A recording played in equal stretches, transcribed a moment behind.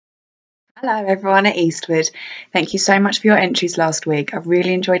Hello everyone at Eastwood. Thank you so much for your entries last week. I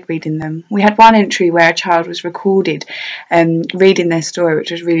really enjoyed reading them. We had one entry where a child was recorded reading their story,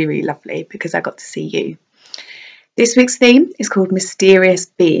 which was really lovely because I got to see you. This week's theme is called Mysterious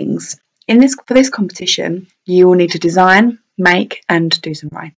Beings. For this competition, you will need to design, make and do some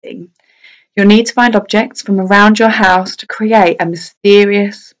writing. You'll need to find objects from around your house to create a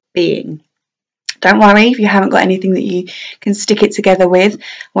mysterious being. Don't worry if you haven't got anything that you can stick it together with.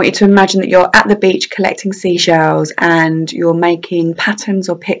 I want you to imagine that you're at the beach collecting seashells and you're making patterns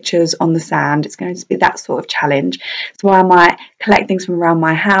or pictures on the sand. It's going to be that sort of challenge. So I might collect things from around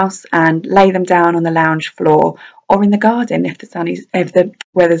my house and lay them down on the lounge floor or in the garden if the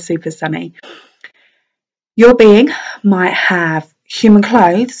weather's super sunny. Your being might have human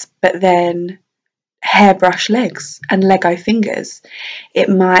clothes, but then hairbrush legs and Lego fingers. It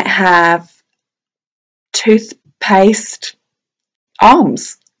might have toothpaste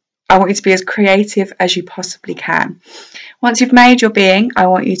arms. I want you to be as creative as you possibly can. Once you've made your being, I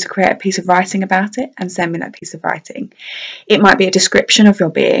want you to create a piece of writing about it and send me that piece of writing. It might be a description of your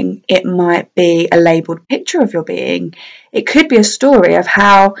being. It might be a labelled picture of your being. It could be a story of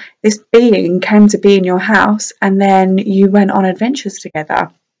how this being came to be in your house and then you went on adventures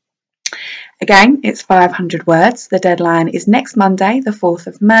together. Again, it's 500 words. The deadline is next Monday, the 4th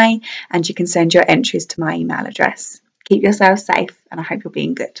of May, and you can send your entries to my email address. Keep yourself safe, and I hope you're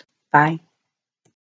being good. Bye.